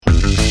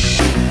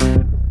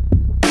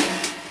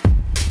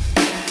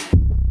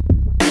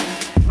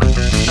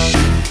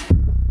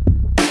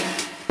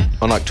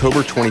On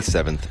October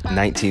 27th,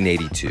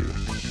 1982,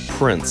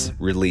 Prince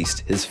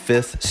released his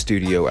fifth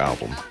studio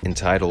album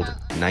entitled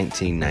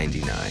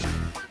 1999.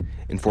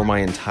 And for my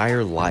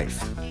entire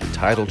life, the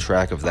title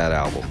track of that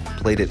album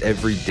played at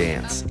every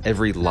dance,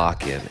 every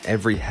lock-in,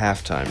 every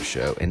halftime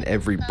show, and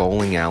every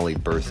bowling alley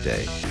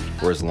birthday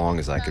for as long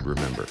as I could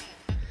remember.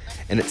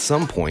 And at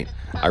some point,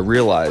 I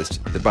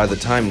realized that by the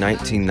time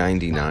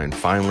 1999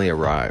 finally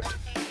arrived,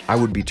 I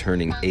would be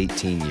turning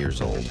 18 years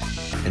old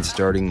and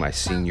starting my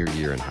senior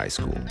year in high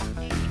school.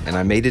 And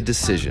I made a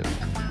decision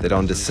that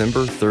on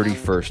December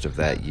 31st of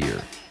that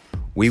year,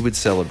 we would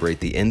celebrate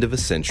the end of a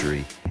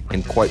century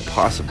and quite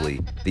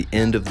possibly the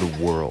end of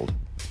the world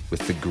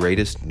with the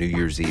greatest New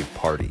Year's Eve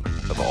party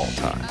of all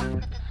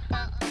time.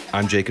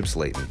 I'm Jacob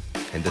Slayton,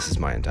 and this is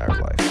my entire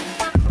life.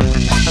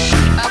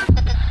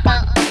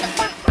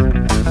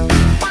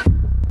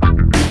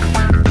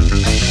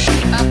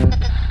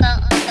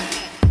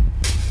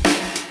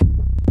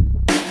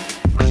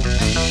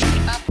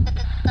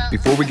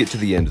 Before we get to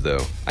the end,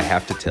 though, I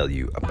have to tell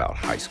you about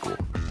high school.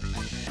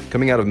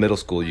 Coming out of middle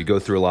school, you go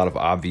through a lot of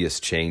obvious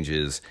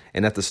changes,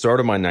 and at the start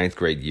of my 9th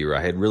grade year,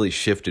 I had really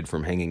shifted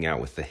from hanging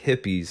out with the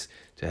hippies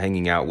to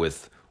hanging out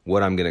with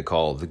what I'm going to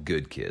call the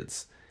good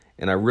kids.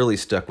 And I really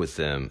stuck with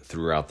them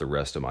throughout the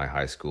rest of my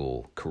high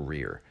school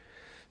career.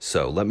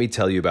 So let me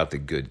tell you about the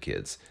good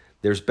kids.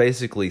 There's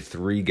basically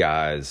 3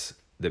 guys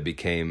that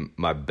became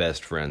my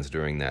best friends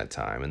during that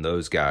time, and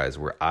those guys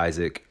were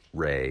Isaac,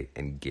 Ray,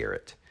 and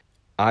Garrett.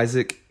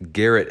 Isaac,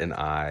 Garrett, and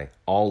I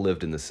all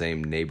lived in the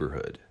same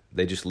neighborhood.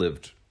 They just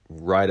lived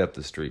right up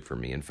the street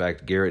from me. In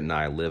fact, Garrett and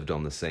I lived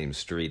on the same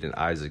street, and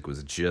Isaac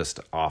was just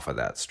off of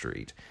that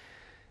street,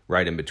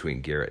 right in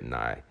between Garrett and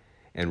I.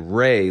 And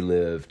Ray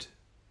lived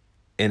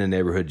in a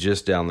neighborhood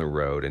just down the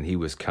road, and he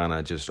was kind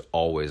of just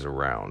always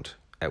around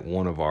at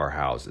one of our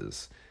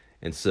houses.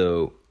 And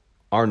so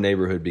our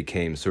neighborhood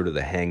became sort of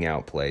the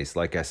hangout place.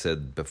 Like I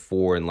said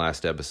before in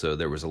last episode,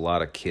 there was a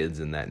lot of kids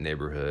in that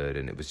neighborhood,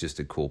 and it was just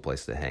a cool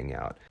place to hang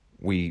out.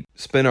 We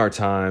spent our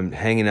time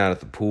hanging out at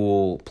the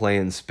pool,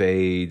 playing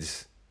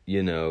spades,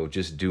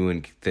 just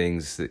doing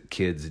things that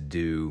kids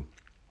do.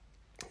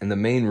 And the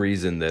main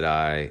reason that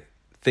I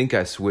think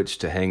I switched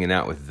to hanging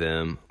out with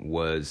them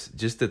was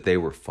just that they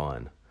were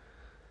fun.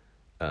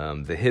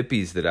 The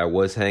hippies that I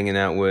was hanging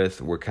out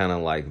with were kind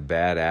of like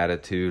bad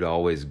attitude,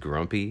 always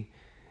grumpy.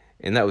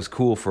 And that was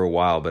cool for a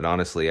while, but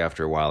honestly,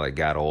 after a while, it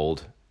got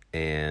old.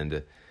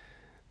 And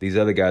these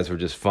other guys were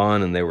just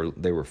fun, and they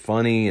were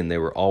funny, and they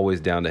were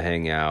always down to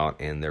hang out,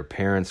 and their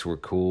parents were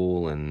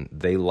cool, and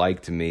they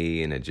liked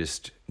me, and it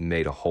just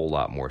made a whole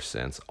lot more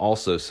sense.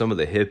 Also, some of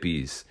the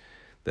hippies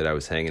that I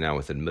was hanging out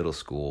with in middle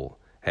school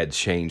had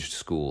changed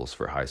schools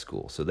for high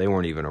school, so they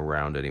weren't even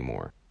around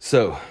anymore.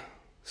 So,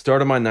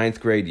 start of my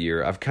 9th grade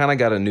year, I've kind of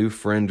got a new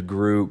friend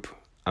group.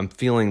 I'm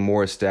feeling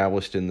more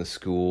established in the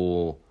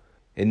school.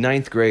 In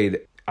 9th grade,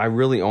 I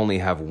really only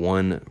have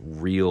one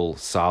real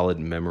solid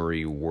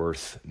memory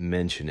worth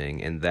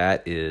mentioning, and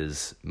that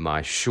is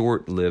my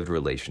short-lived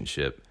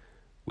relationship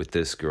with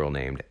this girl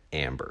named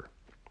Amber.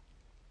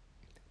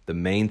 The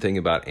main thing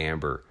about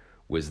Amber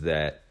was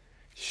that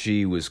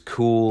she was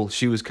cool.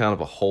 She was kind of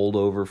a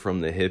holdover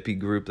from the hippie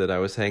group that I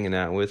was hanging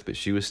out with, but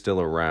she was still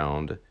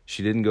around.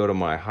 She didn't go to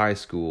my high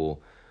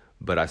school,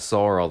 but I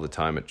saw her all the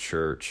time at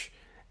church,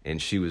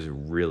 and she was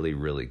really,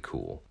 really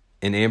cool.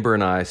 And Amber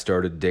and I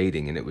started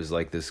dating, and it was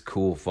like this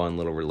cool, fun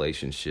little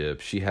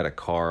relationship. She had a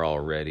car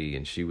already,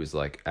 and she was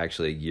like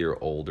actually a year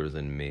older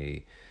than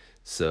me.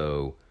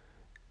 So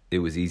it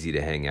was easy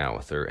to hang out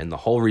with her. And the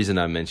whole reason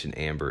I mentioned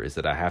Amber is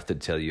that I have to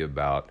tell you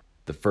about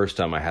the first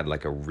time I had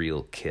like a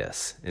real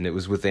kiss. And it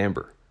was with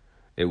Amber.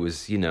 It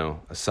was, a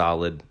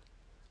solid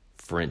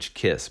French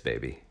kiss,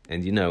 baby.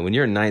 And when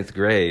you're in 9th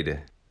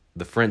grade,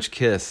 the French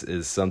kiss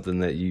is something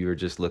that you're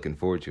just looking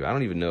forward to. I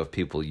don't even know if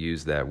people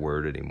use that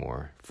word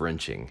anymore,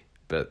 Frenching.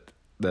 But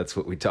that's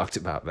what we talked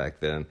about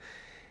back then.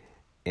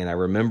 And I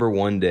remember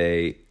one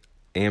day,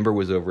 Amber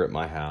was over at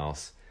my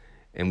house,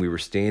 and we were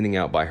standing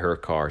out by her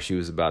car. She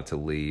was about to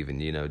leave, and,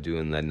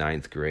 doing the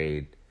 9th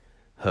grade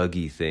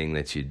huggy thing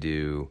that you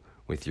do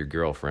with your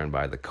girlfriend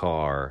by the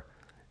car.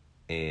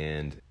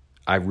 And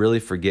I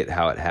really forget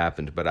how it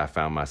happened, but I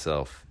found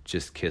myself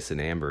just kissing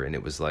Amber, and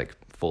it was like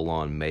full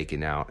on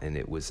making out, and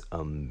it was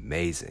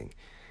amazing.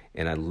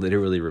 And I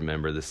literally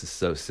remember, this is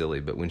so silly,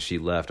 but when she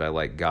left,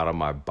 I got on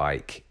my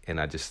bike and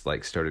I just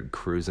started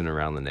cruising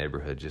around the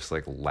neighborhood, just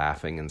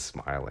laughing and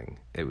smiling.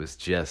 It was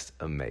just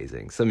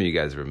amazing. Some of you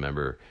guys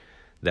remember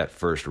that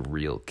first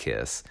real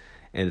kiss,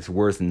 and it's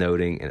worth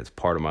noting, and it's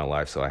part of my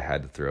life, so I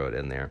had to throw it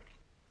in there.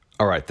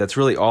 All right, that's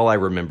really all I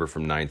remember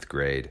from 9th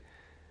grade.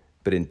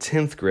 But in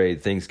 10th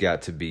grade, things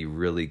got to be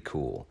really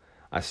cool.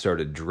 I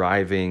started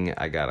driving.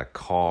 I got a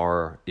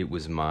car. It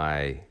was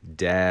my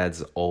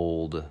dad's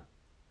old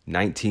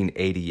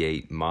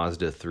 1988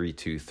 Mazda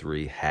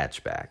 323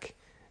 hatchback.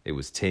 It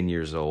was 10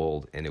 years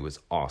old, and it was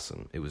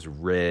awesome. It was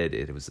red,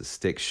 it was a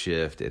stick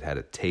shift, it had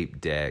a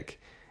tape deck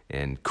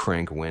and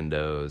crank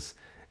windows,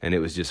 and it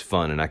was just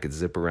fun, and I could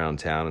zip around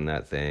town in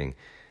that thing.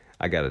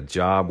 I got a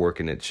job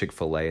working at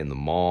Chick-fil-A in the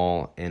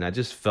mall, and I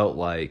just felt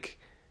like,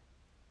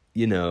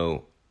 you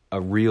know,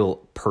 a real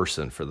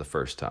person for the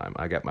first time.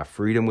 I got my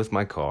freedom with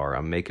my car.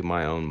 I'm making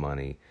my own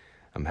money.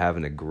 I'm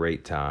having a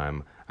great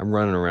time. I'm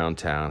running around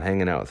town,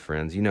 hanging out with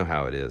friends. You know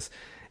how it is.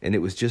 And it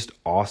was just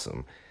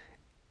awesome.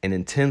 And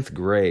in 10th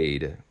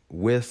grade,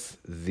 with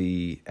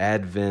the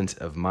advent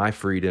of my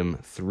freedom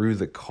through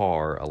the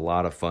car, a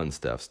lot of fun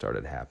stuff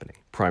started happening.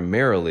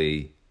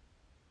 Primarily,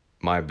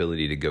 my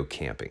ability to go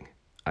camping.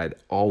 I'd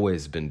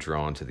always been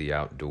drawn to the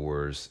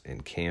outdoors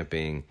and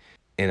camping,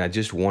 and I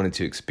just wanted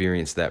to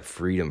experience that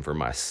freedom for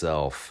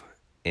myself.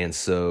 And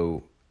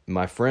so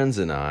my friends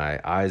and I,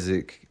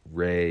 Isaac,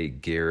 Ray,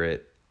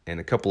 Garrett, and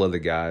a couple other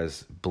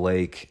guys,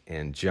 Blake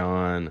and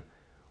John,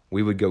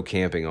 we would go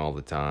camping all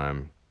the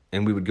time.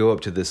 And we would go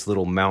up to this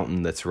little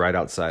mountain that's right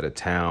outside of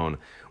town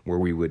where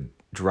we would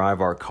drive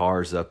our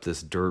cars up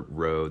this dirt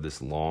road, this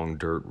long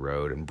dirt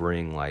road, and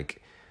bring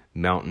like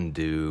Mountain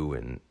Dew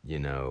and, you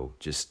know,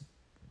 just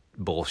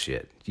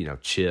bullshit, you know,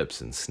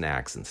 chips and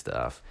snacks and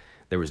stuff.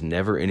 There was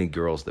never any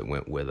girls that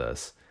went with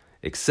us,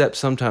 except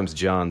sometimes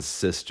John's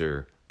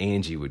sister,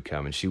 Angie, would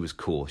come, and she was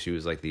cool. She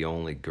was like the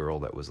only girl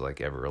that was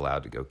like ever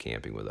allowed to go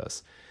camping with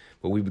us.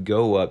 But we would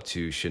go up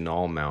to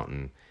Chenal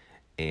Mountain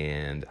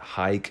and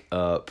hike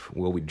up.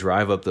 Well, we'd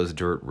drive up those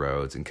dirt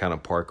roads and kind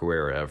of park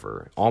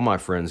wherever. All my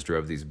friends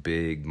drove these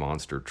big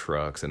monster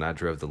trucks, and I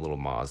drove the little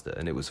Mazda,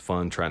 and it was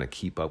fun trying to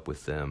keep up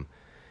with them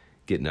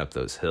getting up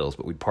those hills.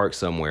 But we'd park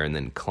somewhere and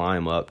then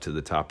climb up to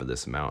the top of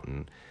this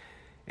mountain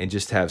and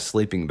just have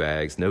sleeping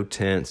bags, no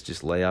tents,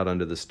 just lay out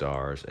under the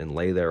stars and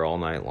lay there all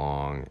night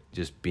long,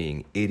 just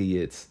being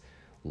idiots,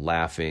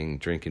 laughing,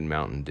 drinking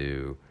Mountain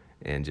Dew,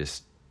 and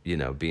just, you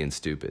know, being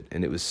stupid.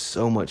 And it was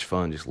so much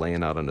fun just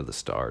laying out under the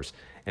stars.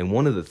 And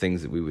one of the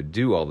things that we would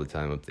do all the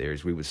time up there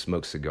is we would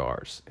smoke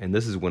cigars. And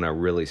this is when I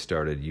really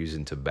started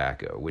using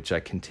tobacco, which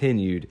I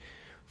continued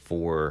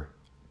for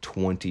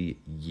 20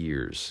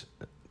 years.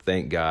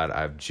 Thank God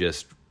I've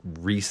just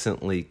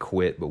recently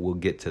quit, but we'll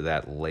get to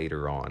that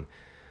later on.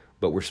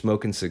 But we're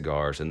smoking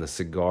cigars, and the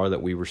cigar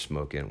that we were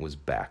smoking was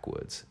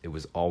Backwoods. It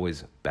was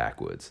always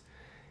Backwoods.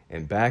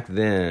 And back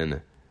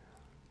then,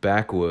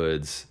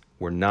 Backwoods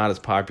were not as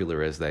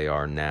popular as they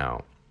are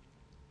now.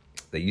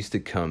 They used to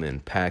come in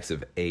packs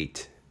of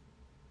 8.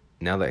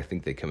 Now that I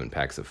think they come in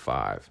packs of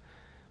 5.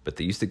 But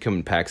they used to come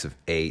in packs of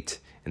 8,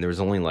 and there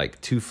was only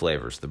like 2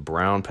 flavors. The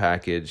brown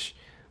package,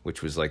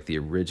 which was like the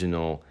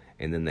original,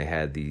 and then they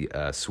had the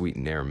sweet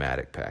and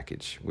aromatic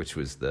package, which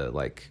was the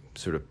like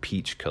sort of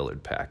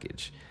peach-colored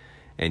package.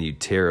 And you'd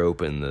tear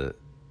open the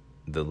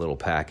little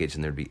package,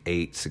 and there'd be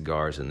 8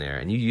 cigars in there.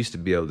 And you used to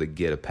be able to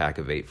get a pack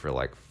of 8 for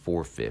like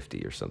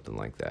 $4.50 or something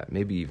like that,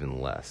 maybe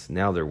even less.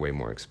 Now they're way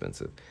more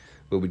expensive.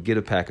 But we'd get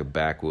a pack of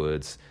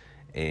Backwoods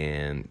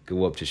and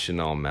go up to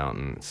Chenal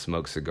Mountain,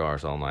 smoke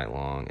cigars all night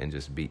long, and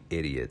just be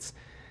idiots.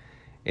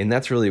 And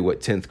that's really what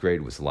 10th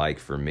grade was like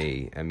for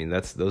me. I mean,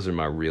 those are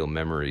my real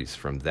memories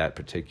from that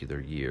particular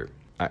year.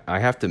 I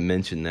have to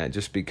mention that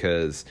just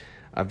because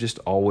I've just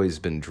always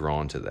been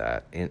drawn to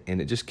that.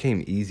 And it just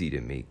came easy to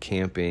me.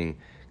 Camping,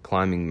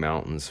 climbing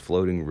mountains,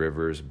 floating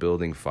rivers,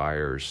 building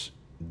fires.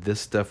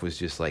 This stuff was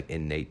just like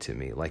innate to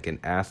me. Like an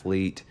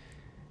athlete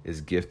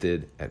is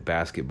gifted at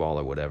basketball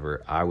or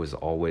whatever, I was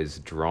always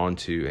drawn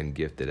to and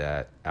gifted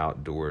at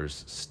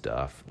outdoors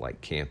stuff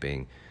like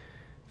camping,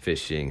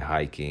 fishing,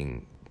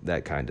 hiking,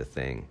 that kind of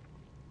thing.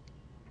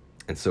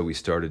 And so we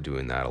started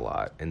doing that a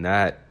lot. And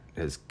that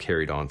has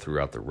carried on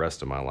throughout the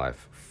rest of my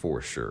life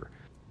for sure.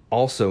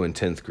 Also in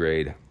 10th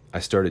grade, I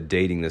started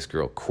dating this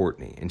girl,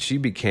 Courtney, and she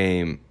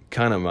became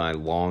kind of my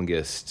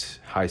longest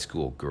high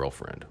school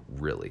girlfriend,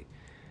 really.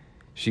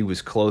 She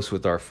was close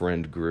with our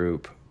friend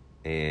group,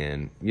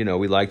 and, you know,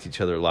 we liked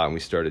each other a lot, and we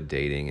started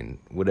dating, and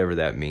whatever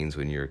that means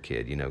when you're a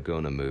kid, you know,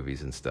 going to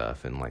movies and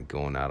stuff, and, like,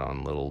 going out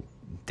on little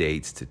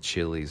dates to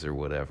Chili's or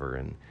whatever.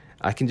 And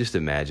I can just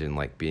imagine,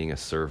 like, being a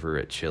server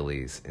at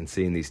Chili's and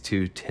seeing these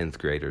 2 10th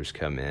graders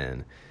come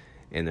in,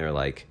 and they're,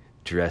 like,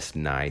 dressed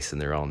nice,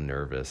 and they're all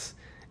nervous,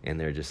 and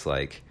they're just,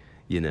 like,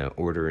 you know,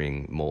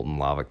 ordering molten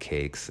lava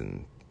cakes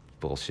and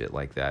bullshit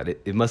like that.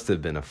 It must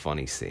have been a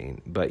funny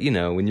scene. But, you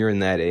know, when you're in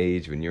that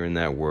age, when you're in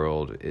that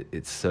world,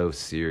 it's so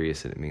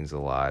serious and it means a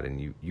lot.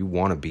 And you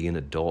want to be an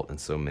adult in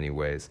so many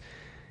ways.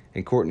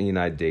 And Courtney and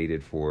I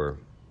dated for,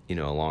 you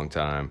know, a long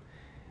time.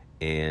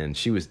 And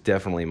she was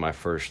definitely my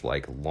first,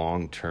 like,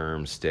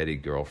 long-term steady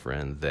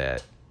girlfriend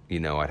that, you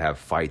know, I'd have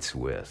fights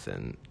with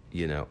and,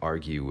 you know,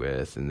 argue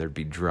with. And there'd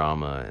be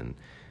drama. And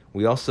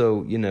we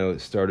also, you know,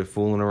 started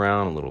fooling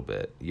around a little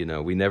bit. You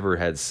know, we never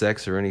had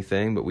sex or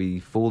anything, but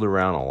we fooled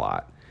around a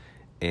lot.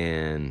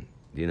 And,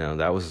 you know,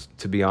 that was,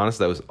 to be honest,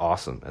 that was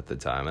awesome at the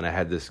time. And I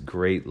had this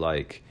great,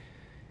 like,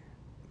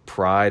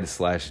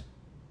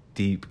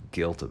 pride/deep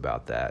guilt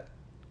about that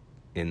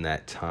in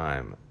that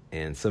time.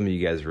 And some of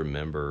you guys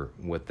remember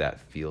what that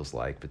feels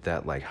like. But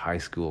that, like, high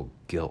school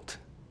guilt,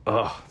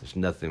 there's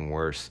nothing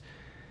worse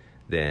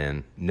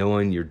than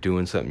knowing you're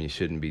doing something you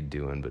shouldn't be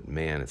doing. But,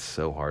 man, it's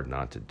so hard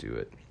not to do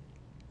it.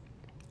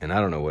 And I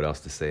don't know what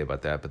else to say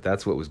about that, but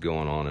that's what was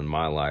going on in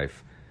my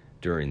life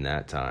during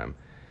that time.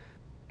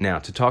 Now,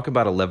 to talk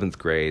about 11th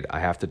grade, I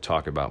have to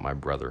talk about my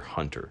brother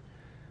Hunter.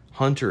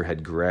 Hunter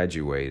had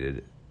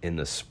graduated in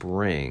the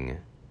spring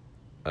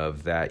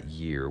of that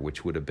year,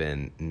 which would have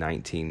been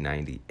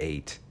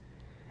 1998,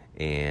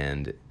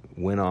 and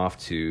went off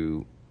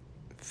to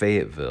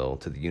Fayetteville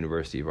to the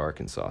University of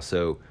Arkansas.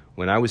 So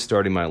when I was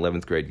starting my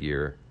 11th grade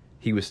year,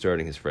 he was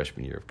starting his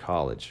freshman year of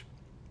college.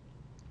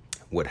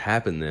 What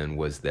happened then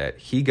was that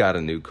he got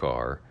a new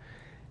car,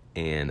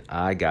 and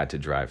I got to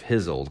drive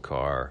his old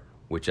car,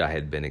 which I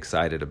had been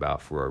excited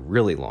about for a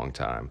really long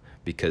time,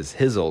 because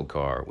his old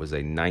car was a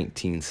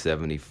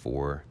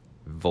 1974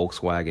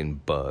 Volkswagen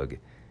Bug,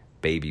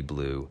 baby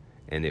blue,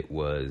 and it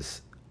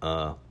was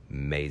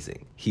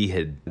amazing. He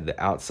had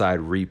the outside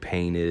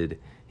repainted.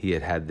 He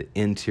had the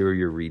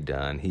interior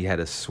redone. He had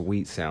a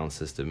sweet sound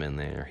system in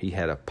there. He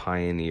had a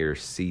Pioneer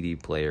CD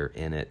player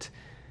in it.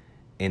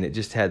 And it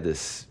just had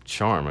this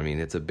charm. I mean,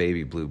 it's a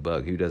baby blue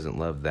Bug. Who doesn't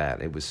love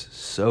that? It was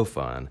so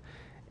fun.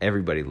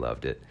 Everybody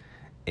loved it.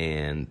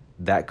 And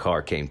that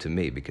car came to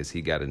me because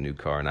he got a new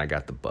car and I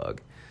got the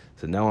Bug.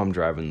 So now I'm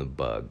driving the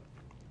Bug.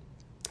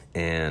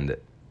 And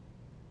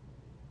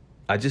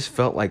I just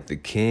felt like the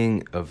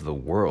king of the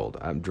world.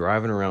 I'm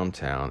driving around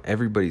town.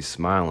 Everybody's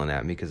smiling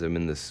at me because I'm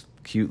in this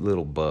cute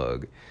little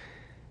Bug.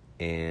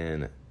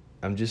 And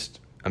I'm just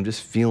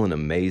feeling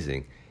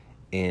amazing.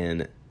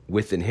 And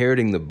with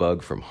inheriting the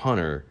Bug from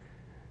Hunter,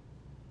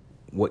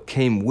 what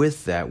came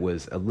with that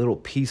was a little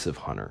piece of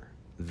Hunter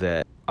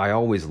that I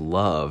always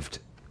loved,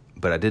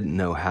 but I didn't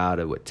know how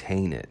to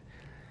attain it.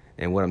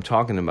 And what I'm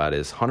talking about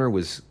is Hunter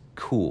was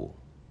cool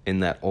in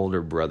that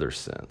older brother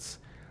sense.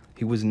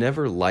 He was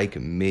never like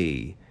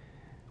me,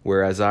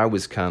 whereas I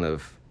was kind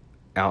of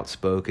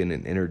outspoken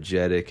and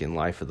energetic in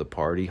life of the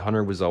party.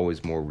 Hunter was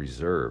always more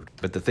reserved.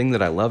 But the thing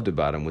that I loved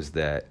about him was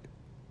that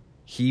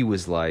he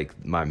was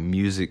like my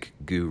music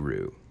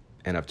guru.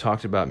 And I've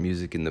talked about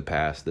music in the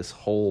past. This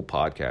whole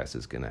podcast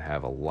is going to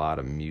have a lot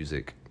of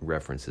music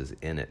references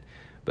in it.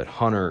 But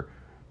Hunter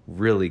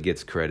really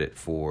gets credit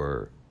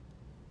for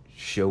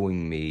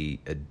showing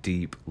me a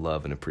deep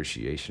love and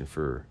appreciation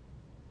for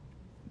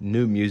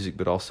new music,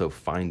 but also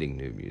finding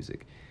new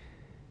music.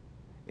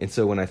 And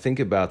so when I think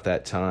about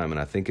that time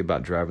and I think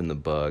about driving the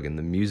Bug and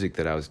the music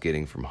that I was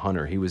getting from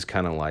Hunter, he was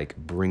kind of like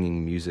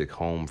bringing music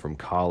home from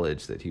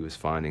college that he was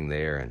finding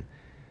there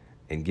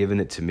and giving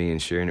it to me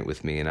and sharing it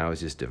with me, and I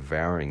was just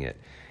devouring it.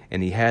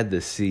 And he had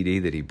this CD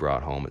that he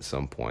brought home at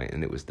some point,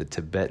 and it was the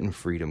Tibetan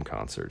Freedom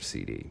Concert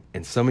CD.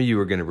 And some of you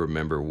are going to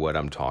remember what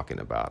I'm talking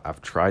about.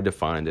 I've tried to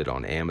find it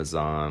on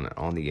Amazon,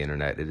 on the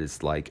internet. It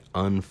is like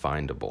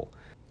unfindable.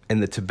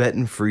 And the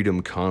Tibetan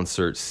Freedom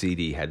Concert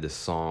CD had this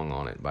song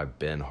on it by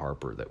Ben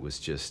Harper that was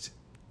just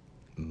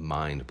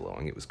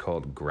mind-blowing. It was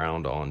called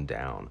Ground On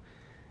Down,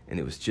 and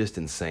it was just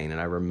insane.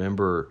 And I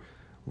remember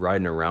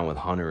riding around with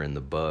Hunter in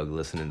the Bug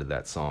listening to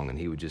that song, and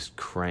he would just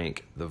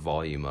crank the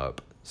volume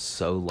up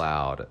so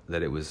loud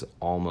that it was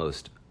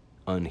almost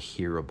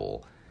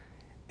unhearable.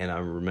 And I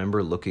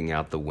remember looking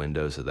out the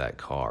windows of that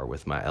car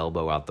with my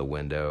elbow out the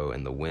window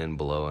and the wind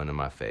blowing in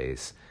my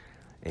face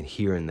and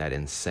hearing that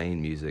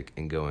insane music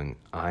and going,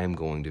 I am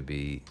going to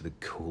be the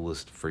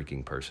coolest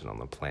freaking person on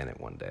the planet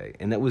one day.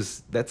 And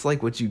that's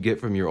like what you get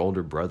from your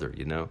older brother,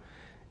 you know?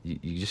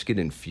 You just get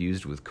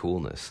infused with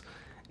coolness.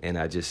 And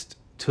I just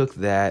took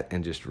that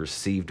and just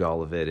received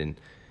all of it. And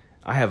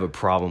I have a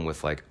problem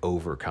with like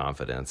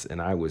overconfidence,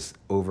 and I was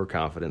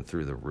overconfident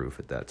through the roof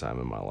at that time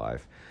in my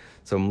life.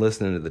 So I'm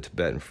listening to the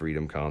Tibetan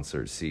Freedom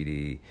Concert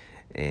CD,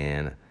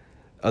 and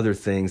other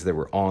things that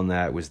were on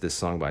that was this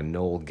song by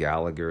Noel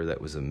Gallagher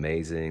that was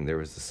amazing. There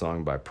was the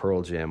song by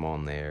Pearl Jam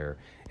on there,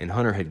 and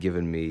Hunter had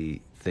given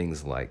me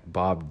things like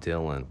Bob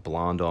Dylan,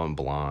 Blonde on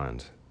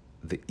Blonde,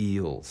 The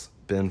Eels,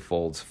 Ben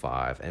Folds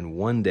 5, and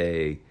one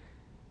day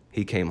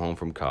he came home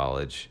from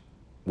college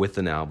with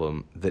an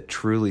album that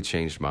truly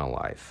changed my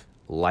life,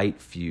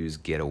 Light Fuse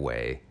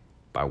Getaway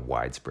by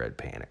Widespread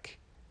Panic,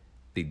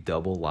 the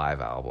double live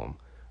album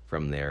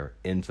from their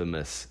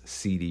infamous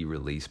CD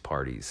release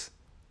parties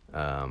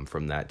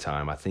from that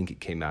time. I think it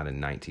came out in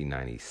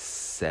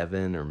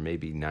 1997 or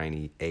maybe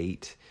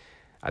 98.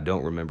 I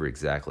don't remember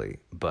exactly,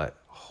 but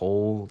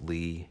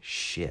holy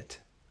shit.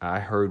 I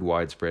heard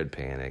Widespread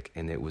Panic,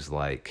 and it was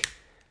like,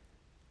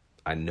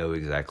 I know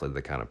exactly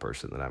the kind of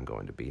person that I'm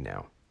going to be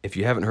now. If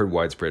you haven't heard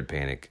Widespread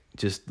Panic,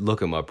 just look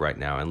them up right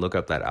now and look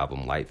up that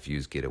album, Light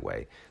Fuse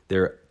Getaway.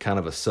 They're kind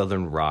of a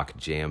southern rock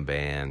jam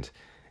band,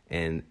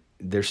 and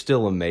they're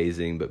still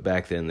amazing, but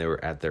back then they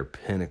were at their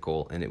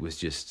pinnacle, and it was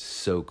just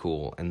so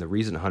cool. And the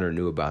reason Hunter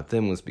knew about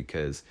them was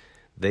because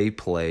they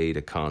played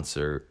a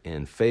concert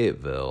in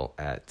Fayetteville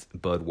at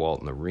Bud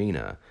Walton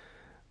Arena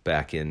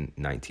back in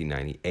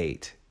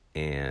 1998.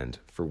 And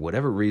for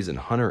whatever reason,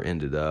 Hunter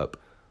ended up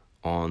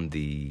on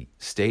the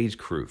stage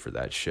crew for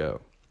that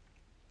show.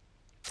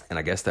 And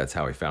I guess that's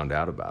how he found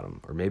out about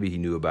him. Or maybe he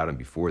knew about him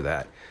before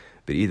that.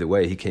 But either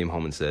way, he came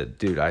home and said,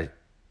 dude, I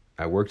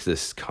worked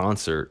this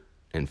concert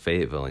in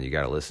Fayetteville, and you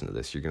got to listen to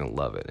this. You're going to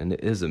love it. And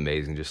it is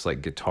amazing, just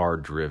like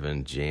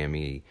guitar-driven,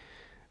 jammy,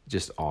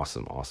 just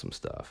awesome, awesome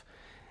stuff.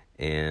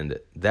 And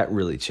that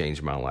really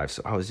changed my life.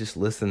 So I was just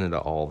listening to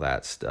all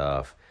that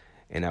stuff,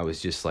 and I was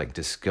just like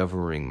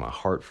discovering my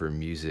heart for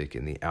music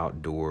and the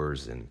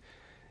outdoors, and,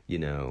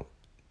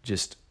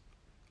 just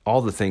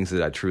all the things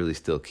that I truly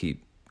still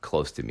keep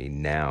close to me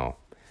now.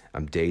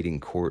 I'm dating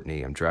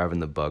Courtney. I'm driving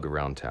the bug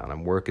around town.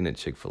 I'm working at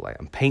Chick-fil-A.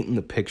 I'm painting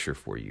the picture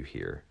for you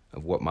here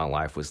of what my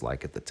life was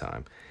like at the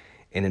time.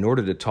 And in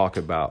order to talk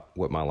about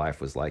what my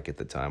life was like at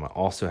the time, I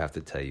also have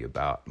to tell you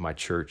about my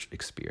church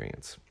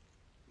experience.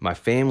 My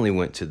family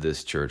went to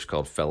this church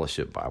called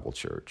Fellowship Bible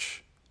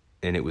Church,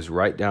 and it was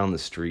right down the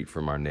street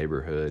from our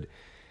neighborhood,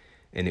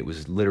 and it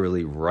was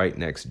literally right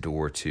next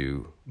door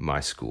to my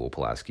school,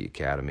 Pulaski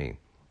Academy.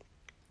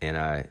 And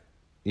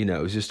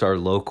it was just our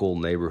local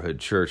neighborhood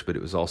church, but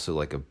it was also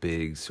like a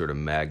big sort of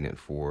magnet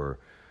for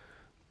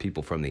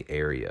people from the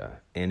area.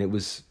 And it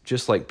was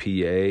just like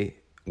PA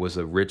was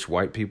a rich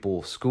white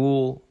people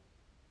school.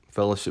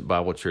 Fellowship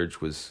Bible Church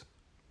was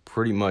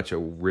pretty much a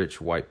rich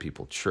white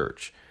people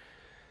church.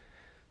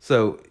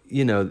 So,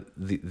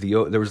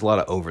 there was a lot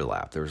of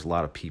overlap. There was a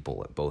lot of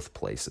people at both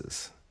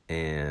places.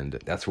 And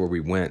that's where we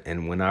went.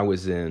 And when I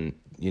was in,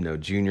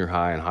 junior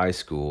high and high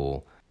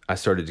school, I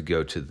started to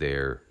go to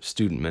their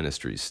student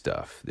ministries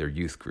stuff, their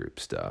youth group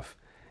stuff.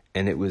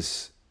 And it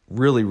was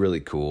really, really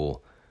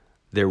cool.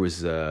 There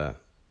was a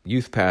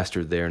youth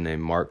pastor there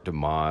named Mark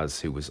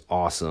DeMoz who was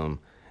awesome.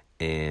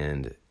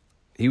 And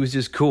he was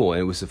just cool.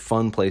 And it was a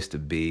fun place to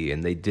be.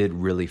 And they did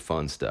really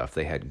fun stuff.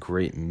 They had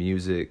great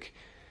music.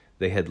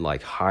 They had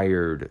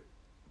hired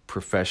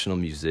professional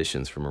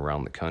musicians from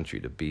around the country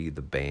to be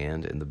the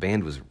band. And the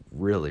band was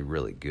really,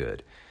 really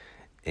good.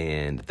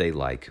 And they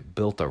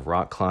built a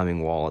rock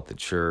climbing wall at the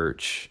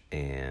church,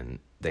 and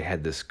they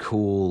had this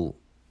cool,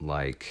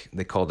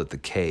 they called it the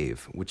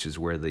cave, which is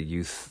where the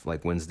youth,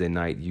 Wednesday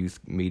night youth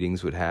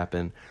meetings would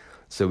happen.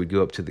 So we'd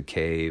go up to the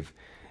cave,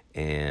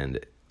 and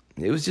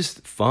it was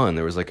just fun.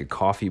 There was a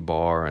coffee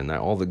bar, and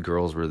all the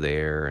girls were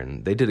there,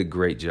 and they did a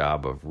great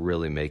job of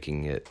really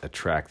making it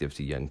attractive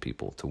to young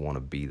people to want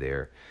to be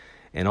there.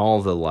 And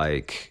all the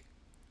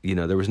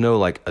there was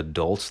no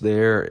adults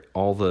there.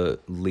 All the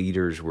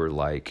leaders were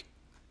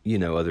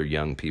other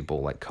young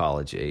people,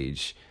 college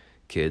age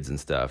kids and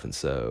stuff. And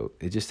so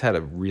it just had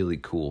a really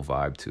cool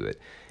vibe to it.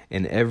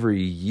 And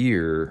every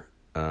year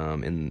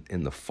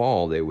in the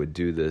fall, they would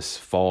do this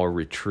fall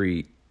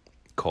retreat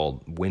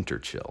called Winter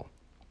Chill.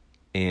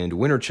 And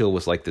Winter Chill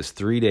was this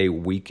 3-day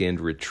weekend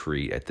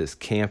retreat at this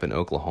camp in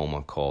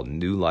Oklahoma called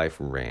New Life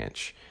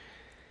Ranch.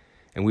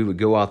 And we would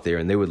go out there,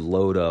 and they would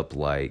load up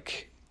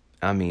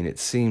it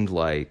seemed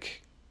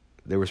like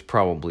there was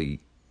probably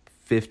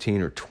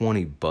 15 or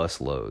 20 bus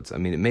loads. It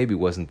maybe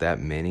wasn't that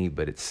many,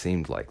 but it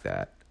seemed like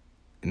that.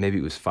 Maybe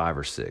it was 5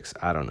 or 6.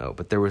 I don't know.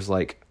 But there was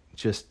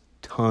just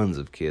tons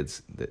of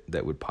kids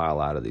that would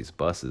pile out of these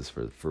buses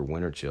for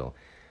Winter Chill.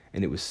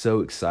 And it was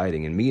so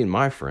exciting. And me and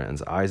my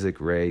friends, Isaac,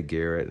 Ray,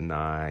 Garrett, and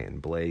I,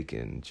 and Blake,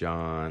 and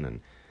John,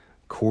 and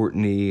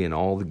Courtney, and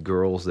all the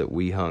girls that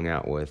we hung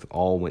out with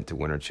all went to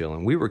Winter Chill.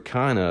 And we were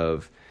kind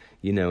of,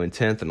 in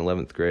 10th and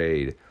 11th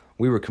grade,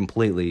 we were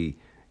completely,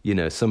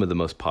 some of the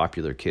most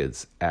popular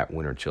kids at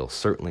Winter Chill,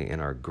 certainly in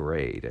our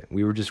grade.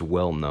 We were just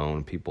well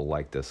known. People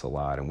liked us a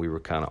lot. And we were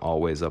kind of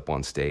always up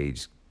on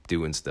stage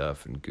doing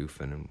stuff and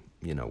goofing and,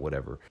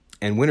 whatever.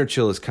 And Winter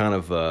Chill is kind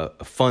of a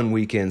fun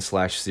weekend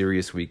 /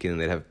 serious weekend.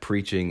 They'd have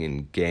preaching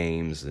and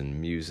games and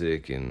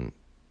music and,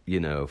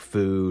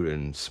 food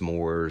and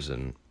s'mores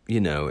and,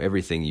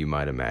 everything you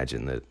might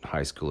imagine that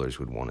high schoolers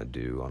would want to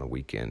do on a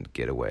weekend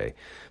getaway.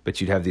 But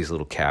you'd have these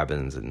little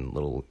cabins and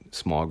little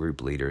small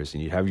group leaders,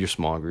 and you'd have your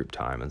small group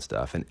time and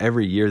stuff. And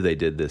every year they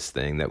did this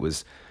thing that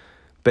was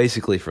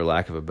basically, for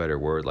lack of a better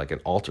word, like an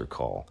altar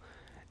call.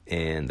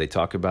 And they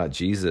talk about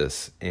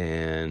Jesus,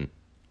 and,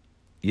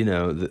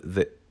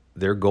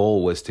 their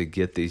goal was to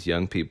get these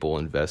young people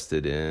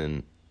invested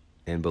in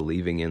and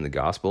believing in the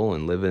gospel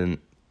and living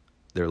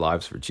their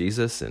lives for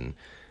Jesus. And,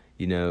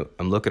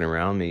 I'm looking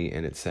around me,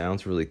 and it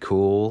sounds really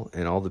cool,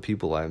 and all the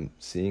people I'm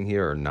seeing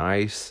here are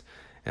nice,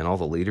 and all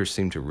the leaders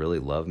seem to really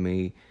love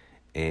me.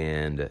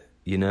 And,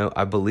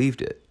 I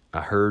believed it.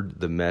 I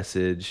heard the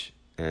message,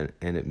 and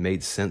it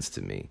made sense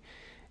to me.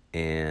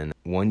 And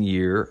one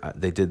year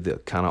they did the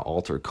kind of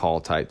altar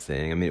call type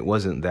thing. It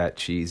wasn't that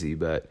cheesy,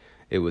 but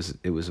it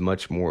was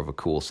much more of a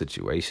cool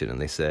situation. And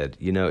they said,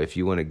 if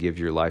you want to give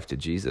your life to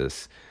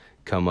Jesus,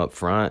 come up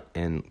front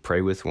and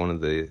pray with one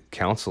of the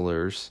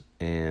counselors.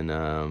 And,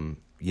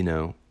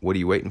 what are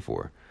you waiting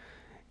for?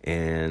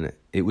 And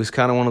it was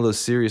kind of one of those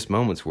serious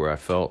moments where I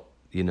felt,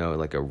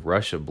 like a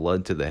rush of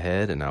blood to the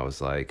head. And I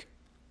was like,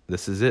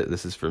 this is it.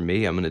 This is for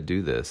me. I'm going to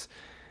do this.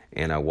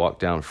 And I walked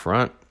down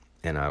front,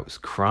 and I was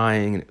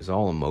crying, and it was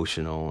all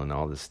emotional and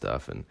all this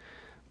stuff.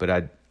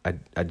 But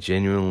I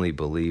genuinely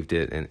believed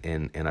it,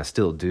 and I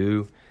still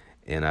do.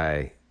 And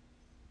I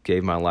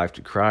gave my life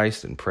to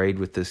Christ and prayed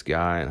with this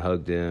guy and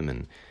hugged him.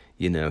 And,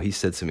 he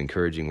said some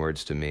encouraging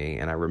words to me.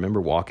 And I remember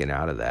walking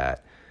out of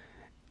that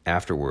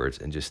afterwards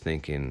and just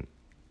thinking,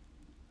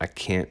 I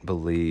can't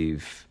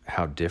believe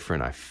how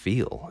different I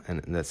feel.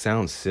 And that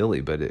sounds silly,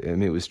 but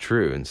it was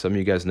true. And some of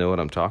you guys know what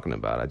I'm talking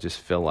about. I just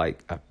felt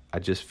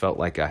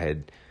like I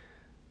had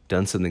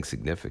done something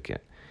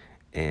significant.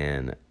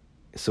 And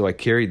so I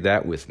carried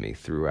that with me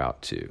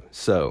throughout too.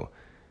 So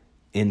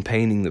in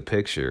painting the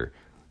picture,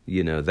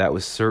 that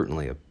was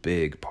certainly a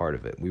big part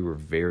of it. We were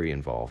very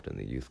involved in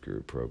the youth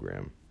group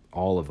program,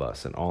 all of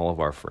us and all of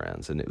our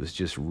friends, and it was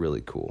just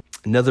really cool.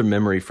 Another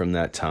memory from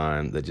that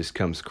time that just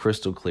comes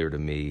crystal clear to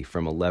me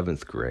from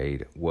 11th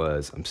grade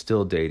was I'm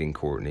still dating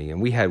Courtney,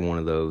 and we had one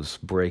of those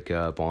break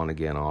up, on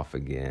again, off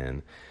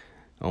again.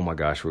 Oh my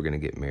gosh, we're going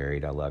to get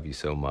married. I love you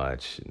so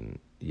much, and,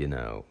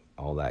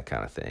 all that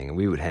kind of thing. And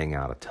we would hang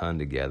out a ton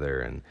together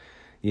and,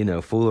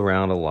 fool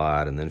around a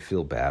lot and then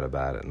feel bad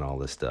about it and all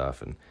this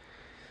stuff. And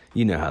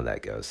you know how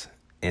that goes.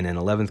 And in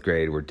 11th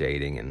grade, we're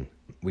dating, and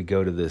we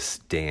go to this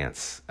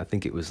dance. I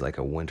think it was like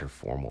a winter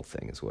formal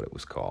thing is what it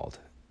was called.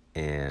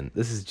 And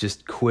this is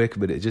just quick,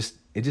 but it just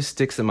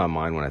sticks in my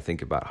mind when I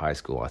think about high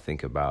school. I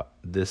think about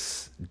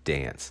this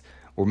dance,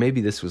 or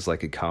maybe this was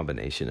like a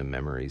combination of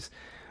memories.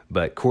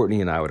 But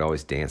Courtney and I would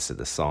always dance to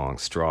the song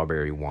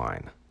Strawberry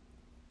Wine.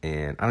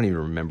 And I don't even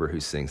remember who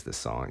sings this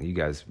song. You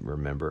guys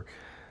remember?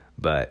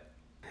 But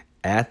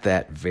at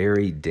that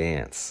very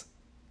dance,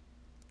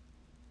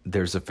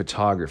 there's a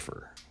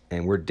photographer,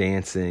 and we're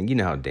dancing. You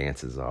know how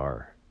dances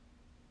are.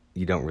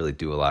 You don't really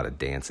do a lot of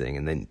dancing,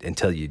 and then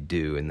until you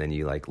do, and then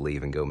you like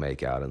leave and go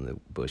make out in the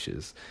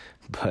bushes.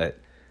 But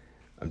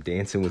I'm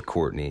dancing with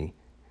Courtney,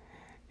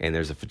 and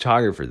there's a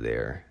photographer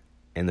there,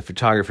 and the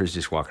photographer's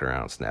just walking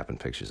around snapping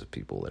pictures of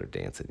people that are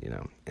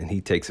dancing, and he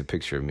takes a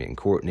picture of me and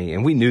Courtney,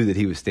 and we knew that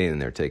he was standing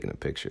there taking a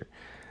picture.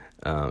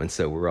 And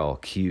so we're all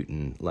cute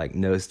and like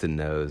nose to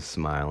nose,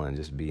 smiling,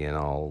 just being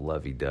all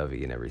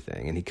lovey-dovey and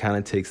everything. And he kind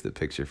of takes the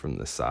picture from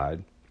the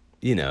side,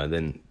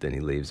 then he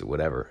leaves or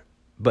whatever.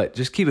 But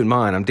just keep in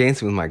mind, I'm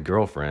dancing with my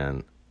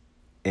girlfriend,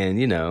 and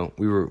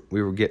we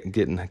were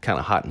getting kind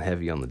of hot and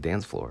heavy on the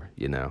dance floor,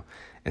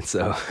 and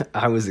so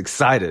I was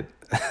excited.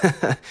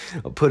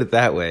 I'll put it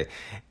that way.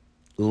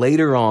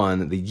 Later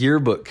on, the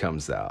yearbook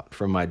comes out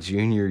from my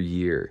junior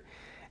year,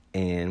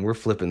 and we're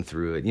flipping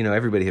through it.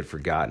 Everybody had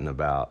forgotten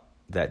about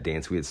that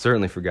dance. We had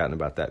certainly forgotten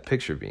about that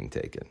picture being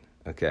taken.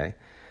 Okay,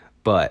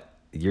 but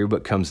the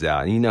yearbook comes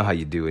out, and you know how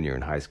you do when you're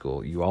in high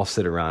school. You all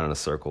sit around in a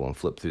circle and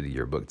flip through the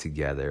yearbook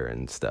together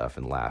and stuff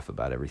and laugh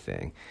about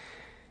everything.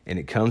 And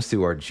it comes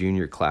to our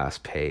junior class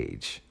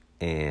page,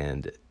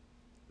 and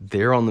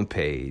there on the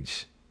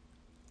page,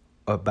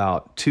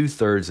 about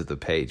 2/3 of the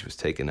page was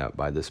taken up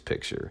by this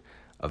picture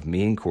of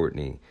me and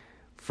Courtney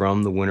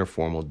from the winter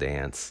formal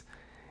dance,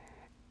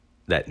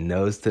 that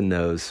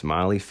nose-to-nose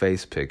smiley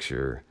face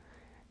picture,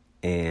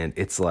 and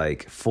it's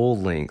like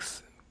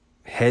full-length,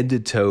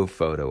 head-to-toe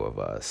photo of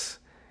us.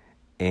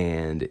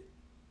 And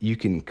you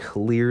can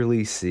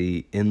clearly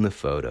see in the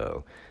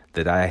photo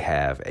that I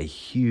have a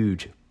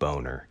huge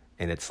boner,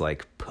 and it's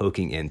like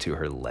poking into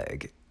her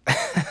leg.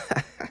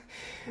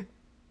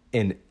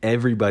 And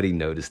everybody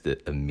noticed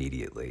it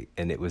immediately.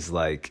 And it was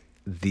like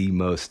the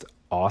most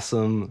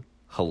awesome,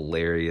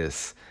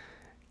 hilarious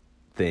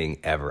thing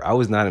ever. I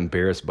was not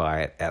embarrassed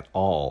by it at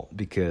all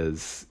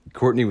because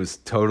Courtney was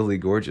totally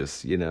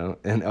gorgeous,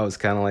 and I was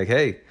kind of like,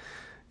 hey,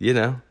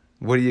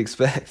 what do you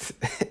expect?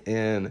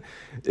 And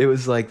it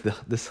was like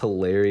this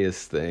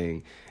hilarious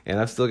thing. And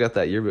I've still got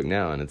that yearbook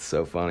now, and it's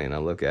so funny. And I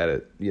look at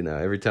it,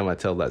 every time I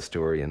tell that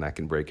story and I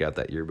can break out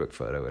that yearbook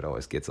photo, it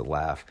always gets a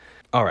laugh.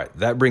 All right,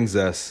 that brings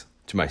us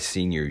to my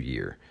senior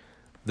year,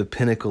 the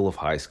pinnacle of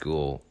high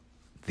school,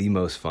 the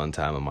most fun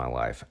time of my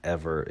life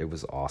ever. It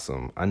was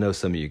awesome. I know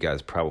some of you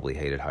guys probably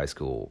hated high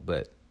school,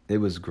 but it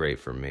was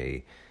great for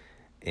me.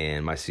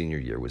 And my senior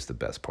year was the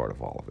best part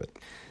of all of it.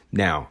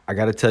 Now, I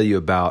got to tell you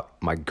about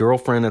my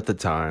girlfriend at the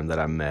time that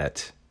I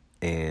met,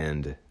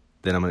 and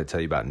then I'm going to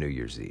tell you about New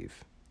Year's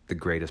Eve, the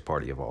greatest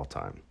party of all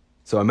time.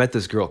 So I met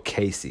this girl,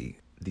 Casey,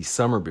 the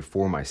summer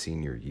before my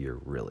senior year,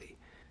 really.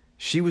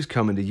 She was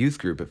coming to youth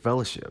group at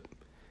Fellowship,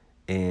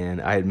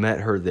 and I had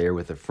met her there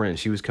with a friend.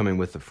 She was coming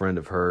with a friend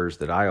of hers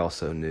that I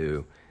also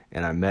knew,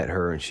 and I met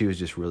her, and she was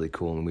just really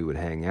cool, and we would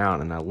hang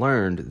out. And I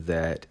learned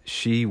that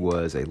she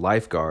was a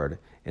lifeguard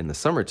in the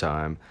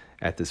summertime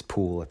at this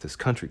pool at this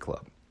country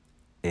club.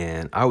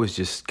 And I was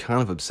just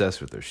kind of obsessed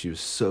with her. She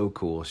was so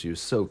cool. She was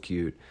so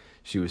cute.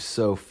 She was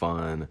so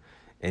fun.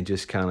 And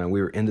just kind of,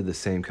 we were into the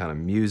same kind of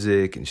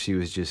music, and she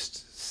was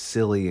just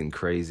silly and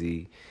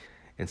crazy.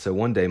 And so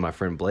one day my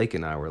friend Blake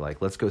and I were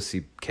like, let's go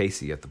see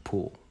Casey at the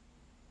pool.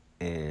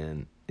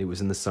 And it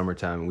was in the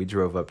summertime, and we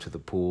drove up to the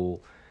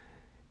pool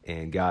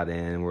and got in,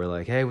 and we're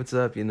like, hey, what's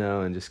up,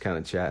 and just kind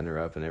of chatting her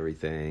up and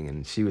everything.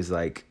 And she was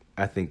like,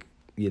 I think,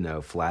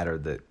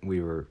 flattered that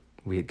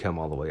we had come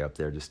all the way up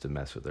there just to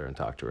mess with her and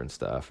talk to her and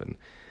stuff. And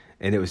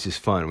it was just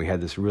fun. We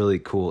had this really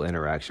cool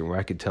interaction where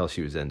I could tell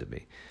she was into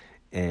me.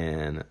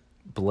 And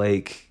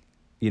Blake,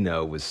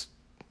 was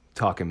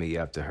talking me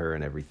up to her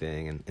and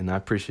everything. And I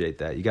appreciate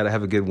that. You got to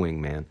have a good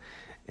wingman.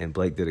 And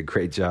Blake did a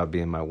great job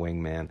being my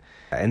wingman.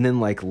 And then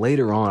like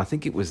later on, I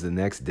think it was the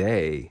next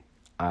day,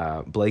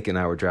 Blake and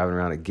I were driving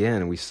around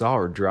again, and we saw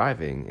her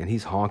driving, and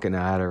he's honking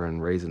at her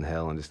and raising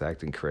hell and just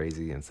acting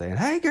crazy and saying,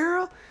 "Hey,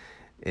 girl."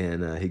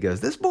 And he goes,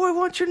 "This boy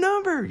wants your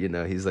number." You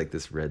know, he's like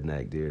this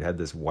redneck dude, had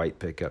this white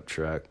pickup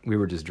truck. We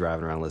were just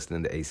driving around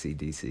listening to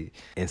AC/DC.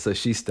 And so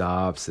she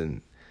stops,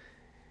 and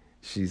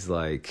she's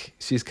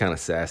kind of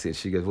sassy. And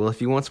she goes, "Well, if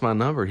he wants my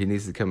number, he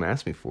needs to come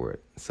ask me for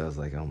it." So I was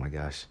like, oh my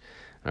gosh.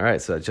 All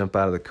right. So I jump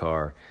out of the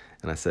car,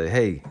 and I say,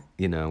 "Hey,"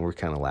 you know, we're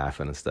kind of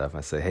laughing and stuff.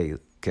 I say, "Hey,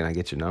 can I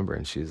get your number?"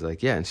 And she's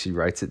like, "Yeah." And she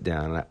writes it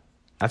down. And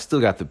I've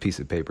still got the piece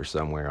of paper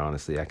somewhere,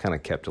 honestly. I kind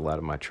of kept a lot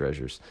of my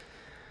treasures.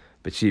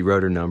 But she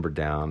wrote her number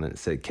down, and it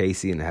said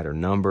Casey, and it had her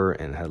number,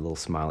 and it had a little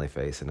smiley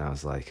face. And I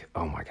was like,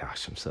 oh my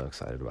gosh, I'm so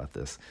excited about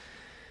this.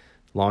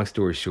 Long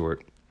story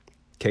short,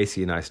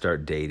 Casey and I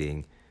start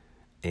dating.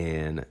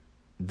 And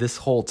this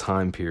whole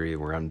time period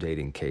where I'm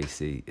dating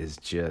Casey is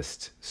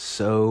just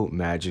so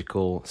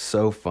magical,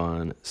 so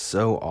fun,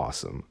 so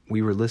awesome.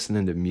 We were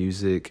listening to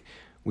music.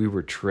 We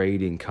were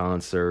trading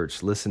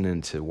concerts,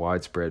 listening to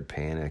Widespread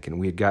Panic, and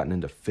we had gotten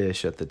into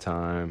Phish at the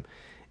time,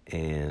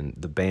 and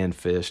the band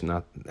Phish,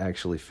 not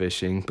actually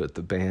fishing, but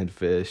the band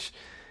Phish.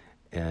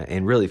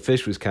 And really,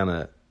 Phish was kind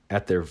of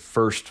at their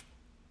first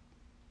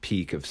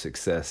peak of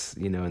success,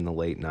 you know, in the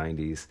late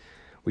 90s.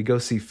 We go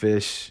see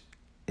Phish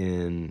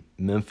in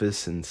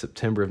Memphis in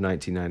September of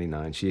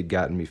 1999. She had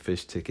gotten me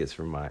Phish tickets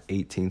for my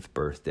 18th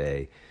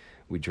birthday.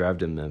 We drive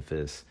to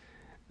Memphis.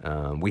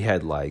 We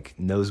had like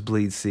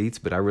nosebleed seats,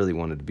 but I really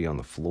wanted to be on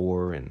the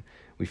floor, and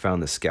we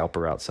found the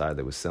scalper outside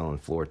that was selling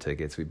floor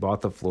tickets. We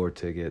bought the floor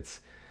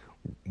tickets.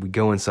 We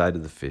go inside to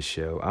the Phish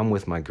show. I'm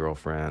with my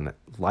girlfriend.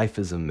 Life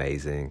is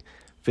amazing.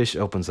 Phish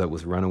opens up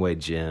with Runaway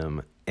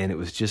Jim, and it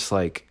was just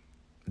like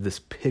this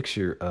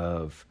picture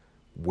of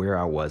where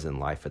I was in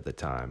life at the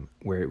time,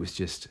 where it was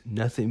just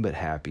nothing but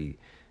happy,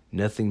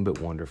 nothing but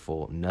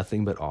wonderful,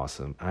 nothing but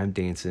awesome. I'm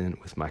dancing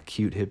with my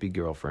cute hippie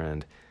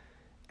girlfriend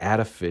at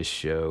a Phish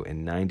show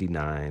in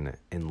 99,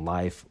 and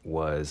life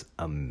was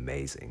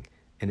amazing.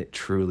 And it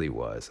truly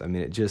was. I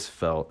mean, it just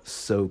felt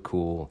so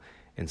cool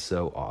and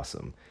so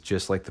awesome.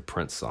 Just like the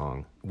Prince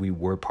song, we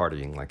were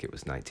partying like it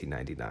was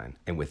 1999.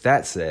 And with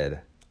that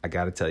said, I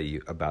got to tell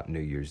you about New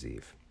Year's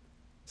Eve.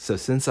 So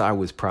since I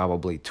was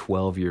probably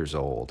 12 years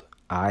old,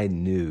 I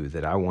knew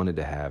that I wanted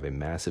to have a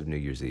massive New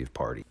Year's Eve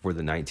party for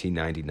the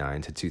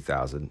 1999 to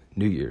 2000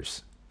 New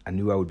Year's. I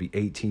knew I would be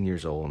 18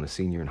 years old and a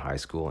senior in high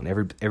school, and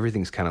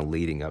everything's kind of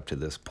leading up to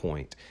this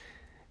point.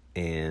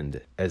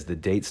 And as the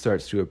date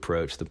starts to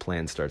approach, the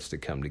plan starts to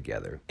come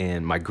together.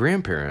 And my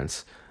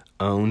grandparents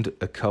owned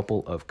a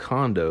couple of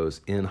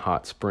condos in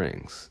Hot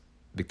Springs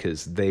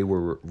because they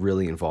were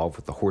really involved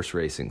with the horse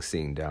racing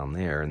scene down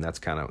there, and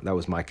that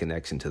was my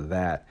connection to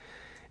that.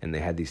 And they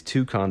had these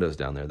two condos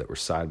down there that were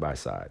side by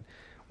side.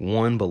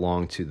 One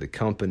belonged to the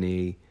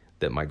company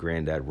that my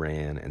granddad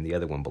ran, and the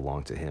other one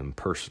belonged to him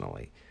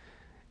personally.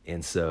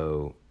 And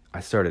so I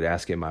started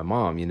asking my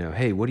mom, you know,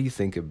 "Hey, what do you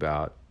think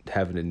about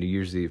having a New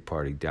Year's Eve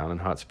party down in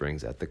Hot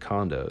Springs at the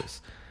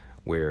condos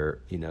where,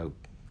 you know,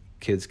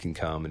 kids can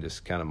come and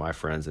just kind of my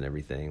friends and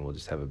everything, we'll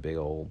just have a big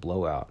old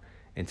blowout?"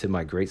 And to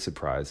my great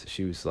surprise,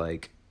 she was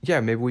like, "Yeah,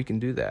 maybe we can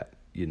do that,"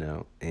 you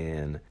know.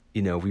 And,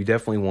 you know, we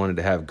definitely wanted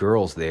to have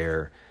girls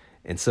there.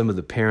 And some of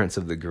the parents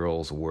of the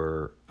girls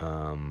were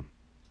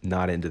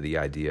not into the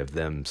idea of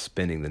them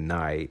spending the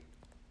night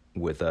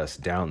with us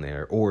down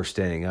there or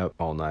staying up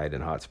all night in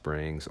Hot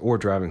Springs or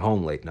driving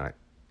home late night.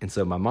 And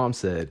so my mom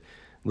said,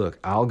 "Look,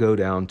 I'll go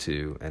down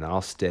too, and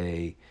I'll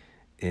stay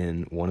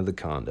in one of the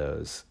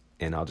condos,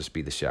 and I'll just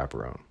be the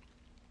chaperone."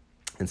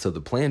 And so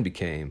the plan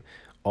became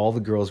all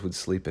the girls would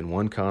sleep in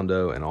one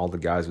condo and all the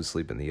guys would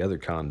sleep in the other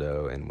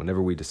condo. And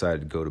whenever we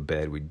decided to go to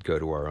bed, we'd go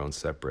to our own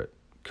separate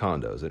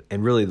condos.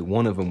 And really,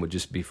 one of them would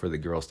just be for the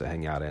girls to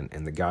hang out in,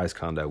 and the guys'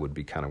 condo would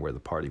be kind of where the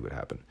party would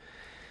happen.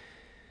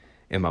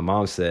 And my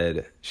mom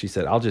said,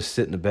 "I'll just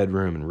sit in the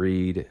bedroom and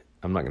read.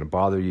 I'm not going to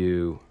bother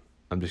you.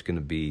 I'm just going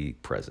to be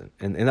present."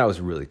 And that was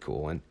really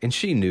cool. And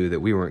she knew that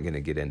we weren't going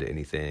to get into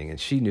anything, and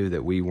she knew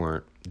that we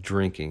weren't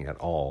drinking at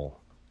all.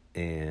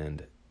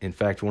 And in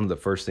fact, one of the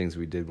first things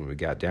we did when we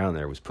got down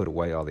there was put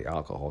away all the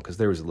alcohol, because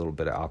there was a little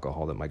bit of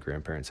alcohol that my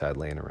grandparents had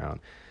laying around.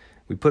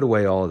 We put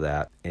away all of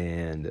that,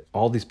 and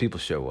all these people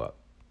show up.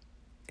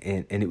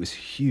 And it was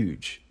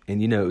huge.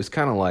 And, you know, it was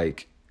kind of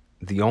like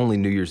the only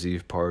New Year's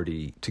Eve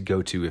party to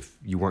go to if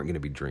you weren't going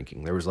to be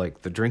drinking. There was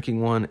like the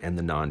drinking one and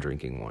the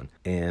non-drinking one.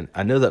 And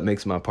I know that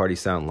makes my party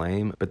sound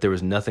lame, but there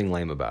was nothing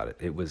lame about it.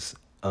 It was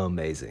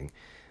amazing.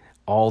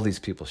 All these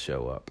people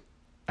show up.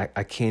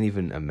 I can't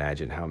even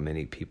imagine how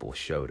many people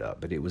showed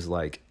up, but it was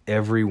like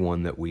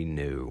everyone that we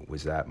knew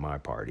was at my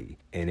party.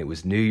 And it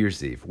was New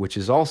Year's Eve, which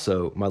is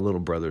also my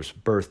little brother's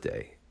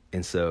birthday.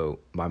 And so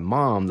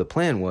the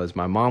plan was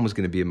my mom was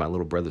going to be at my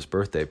little brother's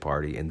birthday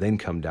party and then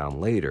come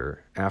down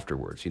later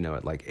afterwards, you know,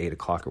 at like 8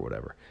 o'clock or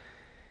whatever.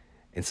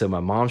 And so my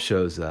mom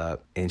shows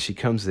up and she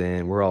comes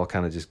in. We're all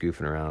kind of just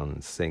goofing around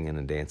and singing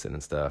and dancing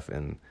and stuff.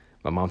 And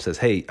my mom says,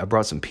 "Hey, I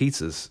brought some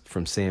pizzas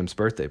from Sam's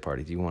birthday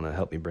party. Do you want to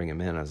help me bring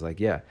them in?" I was like,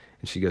 "Yeah."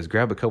 And she goes,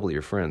 "Grab a couple of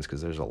your friends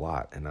because there's a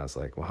lot." And I was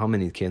like, "Well, how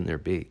many can there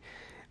be?"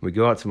 We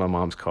go out to my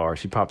mom's car.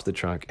 She pops the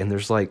trunk, and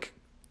there's like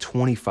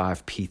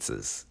 25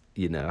 pizzas,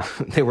 you know.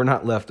 They were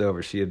not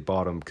leftovers. She had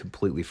bought them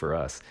completely for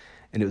us.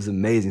 And it was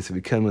amazing. So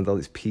we come with all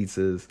these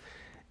pizzas,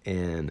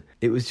 and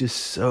it was just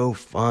so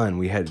fun.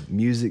 We had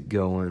music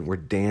going. We're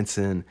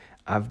dancing.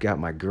 I've got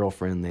my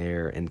girlfriend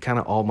there, and kind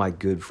of all my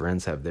good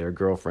friends have their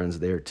girlfriends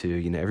there too.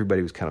 You know,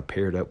 everybody was kind of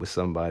paired up with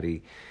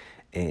somebody,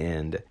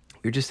 and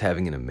we were just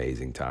having an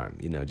amazing time,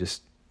 you know,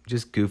 just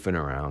goofing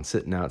around,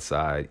 sitting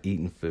outside,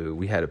 eating food.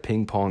 We had a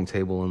ping pong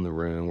table in the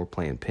room. We're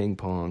playing ping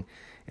pong,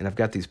 and I've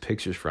got these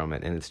pictures from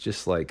it, and it's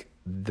just like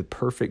the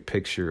perfect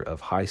picture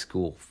of high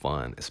school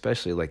fun,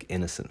 especially like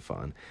innocent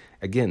fun.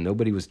 Again,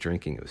 nobody was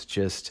drinking. It was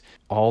just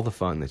all the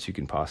fun that you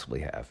can possibly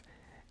have.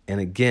 And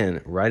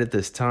again, right at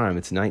this time,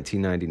 it's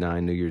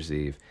 1999, New Year's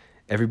Eve,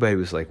 everybody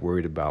was like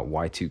worried about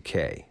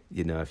Y2K.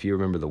 You know, if you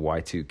remember the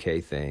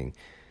Y2K thing,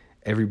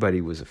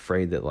 everybody was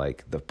afraid that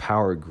like the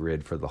power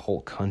grid for the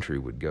whole country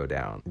would go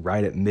down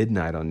right at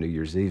midnight on New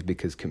Year's Eve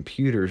because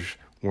computers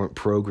weren't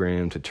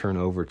programmed to turn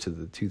over to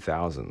the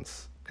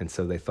 2000s. And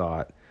so they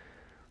thought,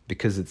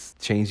 because it's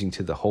changing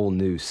to the whole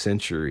new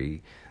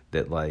century,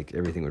 that like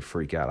everything would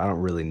freak out. I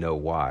don't really know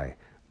why,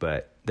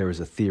 but there was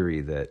a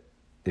theory that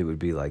it would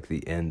be like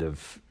the end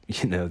of,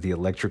 you know, the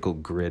electrical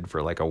grid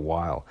for like a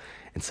while.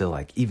 And so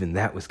like even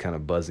that was kind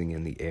of buzzing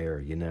in the air,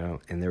 you know,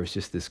 and there was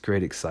just this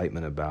great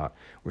excitement about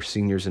we're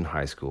seniors in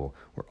high school.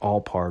 We're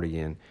all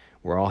partying.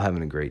 We're all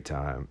having a great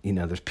time. You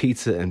know, there's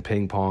pizza and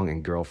ping pong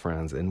and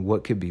girlfriends, and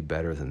what could be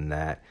better than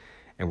that?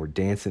 And we're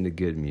dancing to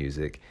good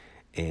music,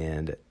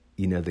 and,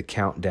 you know, the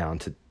countdown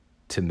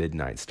to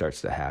midnight starts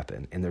to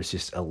happen, and there's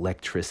just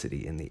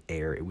electricity in the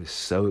air. It was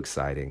so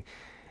exciting.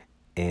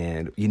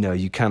 And, you know,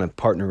 you kind of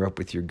partner up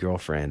with your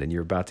girlfriend, and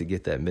you're about to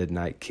get that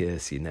midnight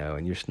kiss, you know,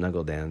 and you're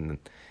snuggled in,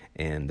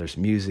 and there's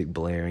music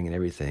blaring and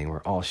everything.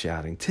 We're all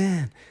shouting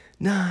 10,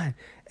 9,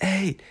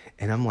 8,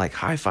 and I'm like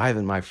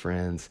high-fiving my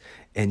friends,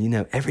 and, you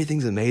know,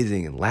 everything's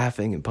amazing, and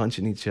laughing and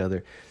punching each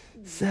other.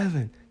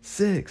 7,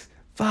 6,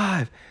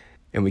 5,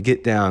 and we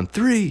get down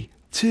 3,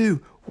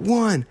 2,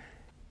 1,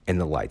 and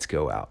the lights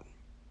go out.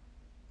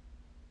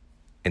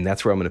 And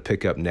that's where I'm going to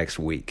pick up next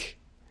week,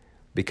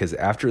 because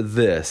after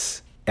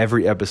this,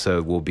 every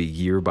episode will be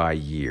year by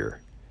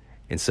year.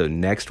 And so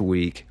next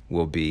week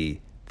will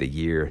be the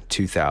year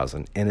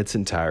 2000 in its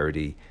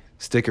entirety.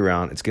 Stick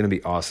around. It's going to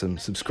be awesome.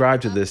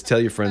 Subscribe to this.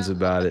 Tell your friends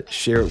about it.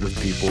 Share it with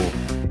people.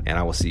 And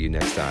I will see you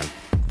next time.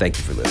 Thank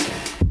you for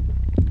listening.